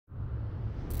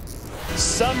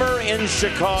Summer in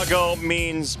Chicago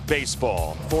means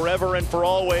baseball. Forever and for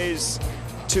always,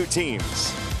 two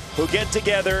teams who get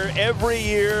together every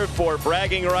year for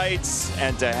bragging rights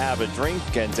and to have a drink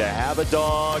and to have a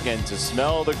dog and to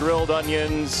smell the grilled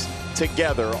onions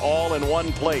together all in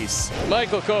one place.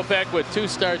 Michael Kopech with 2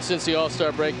 starts since the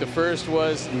All-Star break. The first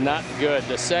was not good.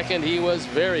 The second, he was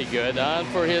very good, on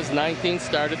for his 19th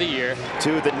start of the year.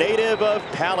 To the native of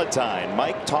Palatine,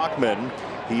 Mike Tauchman.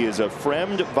 He is a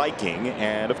Fremd Viking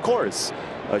and, of course,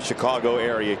 a Chicago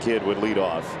area kid would lead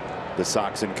off the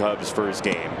Sox and Cubs first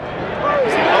game. 0-2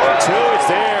 is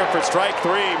there for strike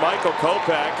 3. Michael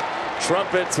Kopech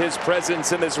trumpets his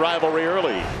presence in this rivalry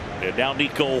early. And now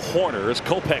Nico Hoerner as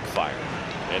Kopech fired.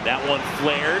 And that one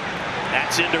flared.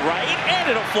 That's into right, and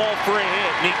it'll fall for a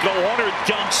hit. Nico Hoerner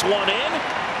dunks one in,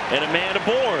 and a man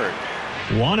aboard.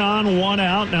 1 on, 1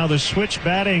 out. Now the switch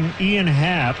batting Ian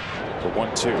Happ. The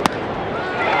 1-2.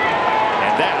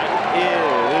 And that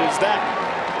is that.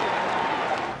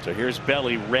 So here's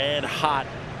Belly, red hot.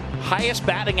 Highest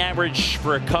batting average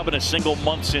for a Cub in a single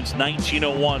month since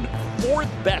 1901.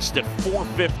 4th best at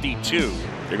 452.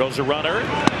 There goes a runner.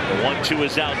 The 1-2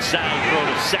 is outside. Throw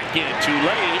to second. Too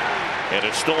late. And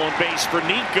a stolen base for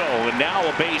Nico. And now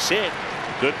a base hit.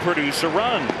 Could produce a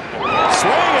run.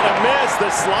 Swing and a miss. The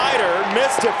slider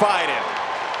mystified him.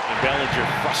 And Bellinger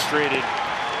frustrated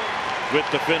with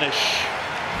the finish.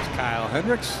 Kyle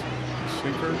Hendricks,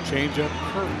 sinker, changeup,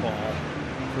 curveball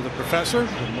for the professor.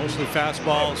 Mostly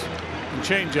fastballs and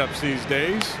changeups these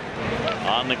days.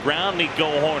 On the ground, Nico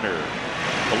Hoerner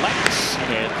collects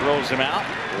and throws him out.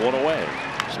 1 away.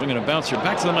 Swinging a bouncer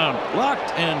back to the mound,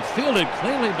 blocked and fielded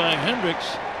cleanly by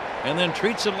Hendricks, and then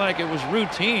treats it like it was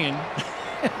routine.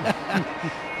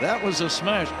 That was a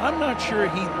smash. I'm not sure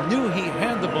he knew he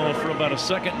had the ball for about a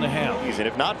second and a half. And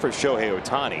if not for Shohei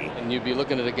Ohtani. And you'd be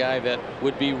looking at a guy that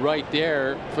would be right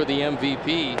there for the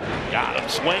MVP. Got him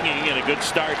swinging, and a good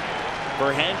start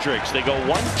for Hendricks. They go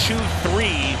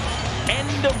 1-2-3.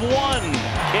 End of 1.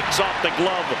 Kicks off the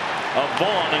glove of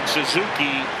Vaughn, and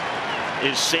Suzuki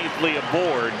is safely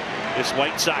aboard. This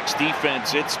White Sox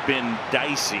defense, it's been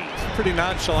dicey. Pretty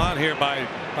nonchalant here by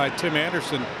Tim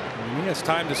Anderson. He has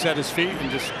time to set his feet and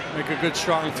just make a good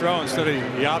strong throw. Instead of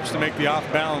he opts to make the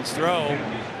off-balance throw.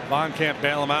 Vaughn can't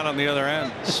bail him out on the other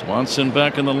end. Swanson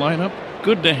back in the lineup.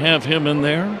 Good to have him in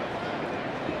there.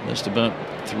 Missed about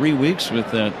 3 weeks with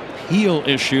that heel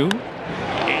issue. In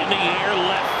the air,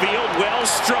 left field, well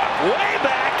struck, way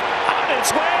back, on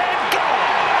its way, and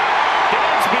gone.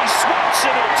 Dansby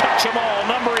Swanson will touch them all,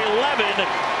 number 11.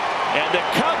 And the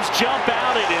Cubs jump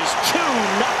out. It is 2-0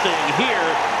 here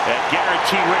at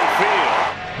Guarantee Rate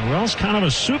Field. Morel's kind of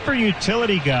a super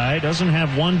utility guy. Doesn't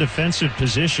have one defensive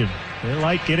position. They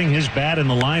like getting his bat in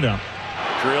the lineup.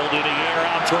 Drilled in the air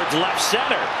out towards left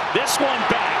center. This one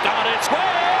back on its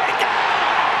way.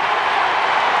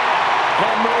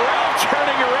 And Morel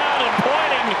turning around and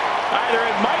pointing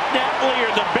either at Mike Napoli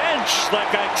or the bench,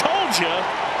 like I told you.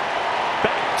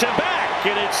 Back to back,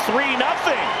 and it's 3-0.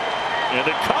 And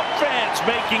the Cub fans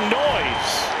making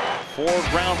noise. 4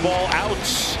 ground ball outs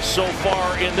so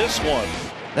far in this one.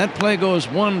 That play goes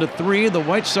 1-3. The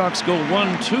White Sox go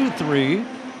 1-2-3.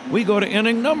 We go to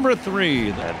inning number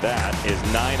 3. And that is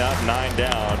 9 up, 9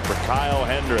 down for Kyle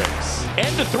Hendricks.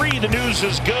 End of 3. The news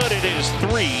is good. It is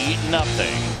 3-0.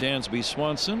 Dansby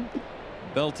Swanson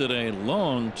belted a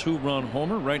long 2-run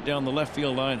homer right down the left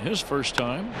field line his first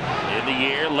time. In the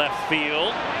air, left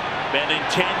field.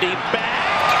 Benintendi back.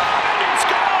 It's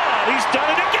gone. He's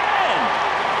done it again.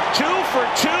 2 for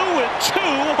 2 with 2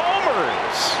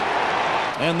 homers.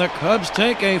 And the Cubs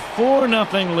take a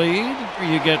 4-0 lead.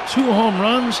 You get 2 home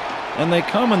runs, and they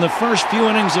come in the first few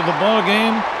innings of a ball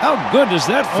game. How good does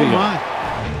that feel? Oh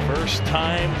my. First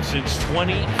time since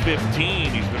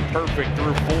 2015. He's been perfect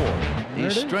through 4. He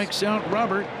strikes out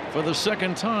Robert for the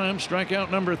second time. Strikeout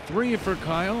number 3 for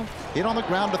Kyle. Hit on the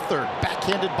ground to third.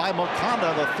 Backhanded by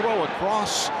Mokanda. The throw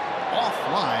across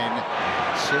offline.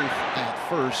 Safe at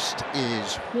first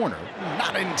is Hoerner.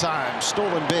 Not in time.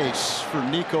 Stolen base for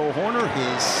Nico Hoerner.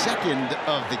 His second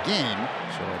of the game.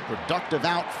 So a productive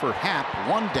out for Happ.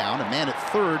 1 down. A man at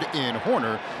third in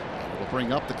Hoerner. And will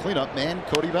bring up the cleanup man,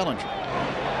 Cody Bellinger.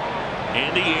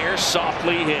 In the air,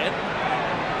 softly hit.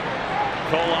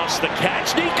 Colos the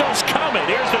catch. Nico's coming.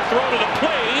 Here's the throw to the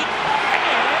plate.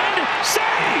 And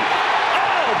save!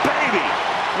 Oh, baby!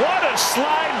 What a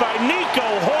slide by Nico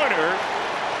Hoerner.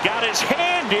 Got his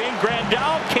hand in.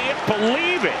 Grandal can't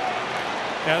believe it.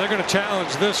 Yeah, they're going to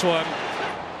challenge this one.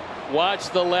 Watch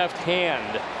the left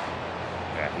hand.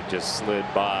 Yeah, he just slid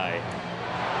by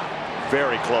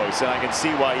very close, and I can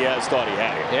see why Yaz thought he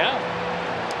had it. Yeah.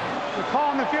 The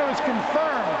call on the field is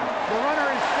confirmed. The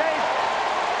runner is safe.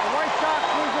 The White Sox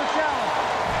lose their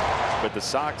challenge. But the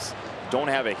Sox don't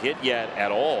have a hit yet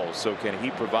at all, so can he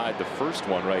provide the first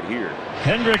one right here?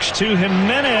 Hendricks to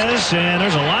Jimenez, and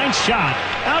there's a line shot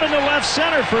out into left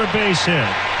center for a base hit.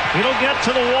 It'll get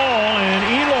to the wall, and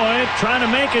Eloy trying to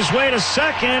make his way to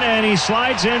second, and he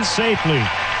slides in safely.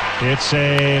 It's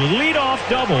a leadoff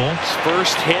double. His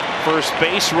first hit, first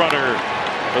base runner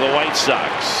for the White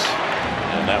Sox.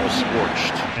 And that was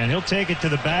scorched. And he'll take it to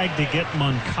the bag to get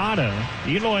Moncada.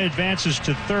 Eloy advances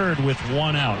to third with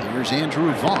one out. Here's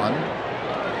Andrew Vaughn.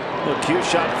 Little cue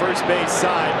shot first base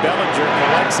side. Bellinger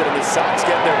collects it, and the Sox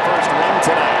get their first win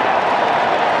tonight.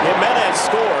 Jimenez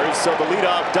scores, so the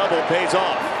leadoff double pays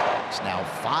off. It's now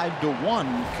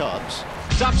 5-1 Cubs.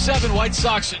 Top 7 White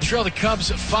Sox trail the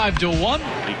Cubs 5-1.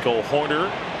 Nico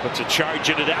Hoerner puts a charge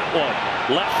into that one.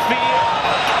 Left field.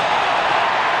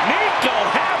 Nico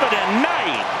having a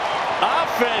night.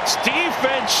 Offense,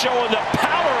 defense showing the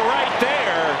power right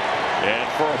there. And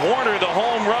for Hoerner, the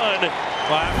home run.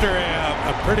 Well, after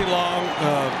a pretty long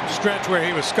stretch where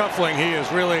he was scuffling, he has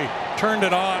really turned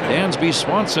it on. Dansby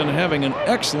Swanson having an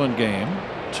excellent game.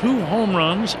 2 home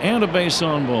runs and a base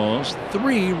on balls.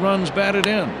 3 runs batted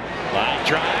in. Line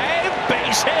drive,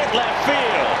 base hit, left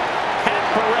field.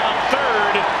 Half around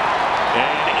third.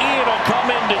 And Ian will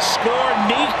come in to score.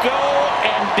 Nico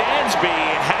and Dansby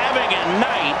having a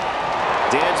night.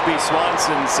 Dansby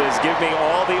Swanson says, give me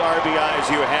all the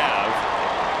RBIs you have.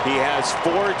 He has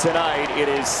 4 tonight. It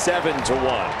is 7-1.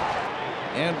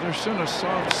 Anderson a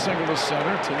soft single to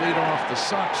center to lead off the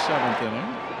Sox 7th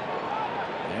inning.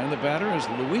 And the batter is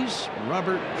Luis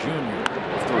Robert Jr.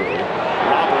 Through.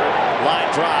 Robert,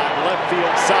 line drive, left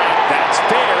field side. That's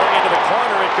fair. Into the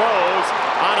corner it goes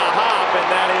on a hop, and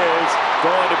that is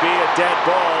going to be a dead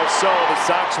ball. So the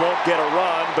Sox won't get a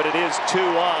run, but it is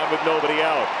 2-on with nobody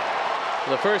out.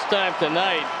 For the first time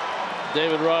tonight,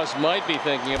 David Ross might be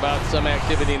thinking about some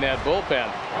activity in that bullpen.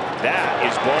 That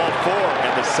is ball 4,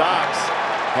 and the Sox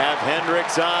have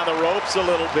Hendricks on the ropes a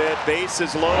little bit.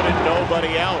 Bases loaded,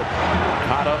 nobody out.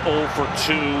 Moncada 0 for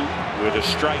 2 with a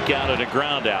strikeout and a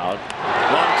ground out.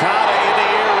 Moncada in the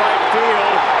air, right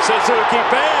field. Suzuki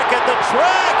back at the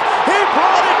track. He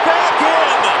brought it back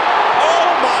in. Oh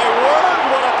my word,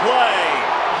 what a play.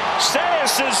 Seiya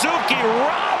Suzuki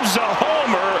robs a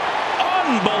homer.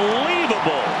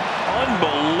 Unbelievable.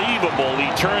 Unbelievable.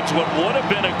 He turns what would have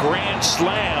been a grand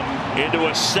slam into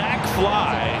a sac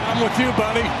fly. I'm with you,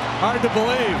 buddy. Hard to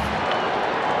believe.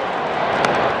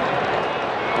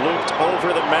 Looped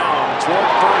over the mound toward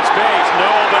first base.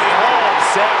 Nobody home.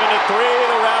 7-3.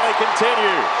 The rally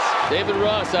continues. David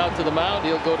Ross out to the mound.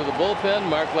 He'll go to the bullpen.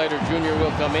 Mark Leiter Jr.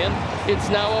 will come in. It's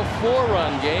now a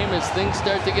 4-run game as things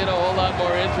start to get a whole lot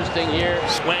more interesting here.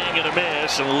 Swing and a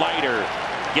miss, and Leiter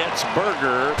gets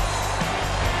Berger.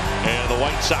 And the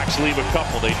White Sox leave a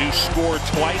couple. They do score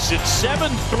twice. It's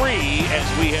 7-3 as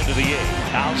we head to the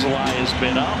 8th. Alzolay has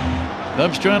been up.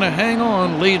 Cubs trying to hang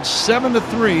on. Lead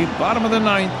 7-3. Bottom of the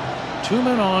 9th. 2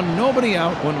 men on. Nobody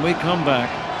out when we come back.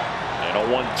 And a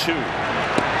 1-2.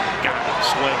 Got it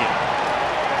swinging.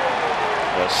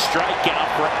 A strikeout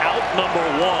for out number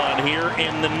 1 here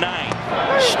in the 9th.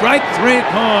 Strike 3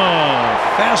 call.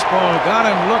 Fastball got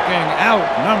him looking. Out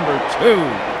number 2.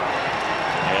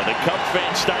 And the Cub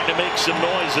fans starting to make some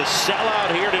noise. A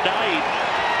sellout here tonight.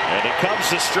 And it comes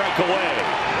to strike away.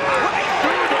 Right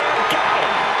through there. Got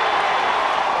him.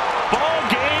 Ball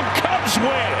game. Cubs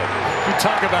win. You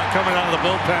talk about coming out of the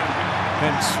bullpen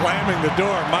and slamming the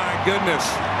door. My goodness,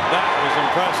 that was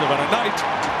impressive. On a night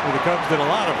where the Cubs did a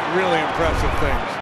lot of really impressive things.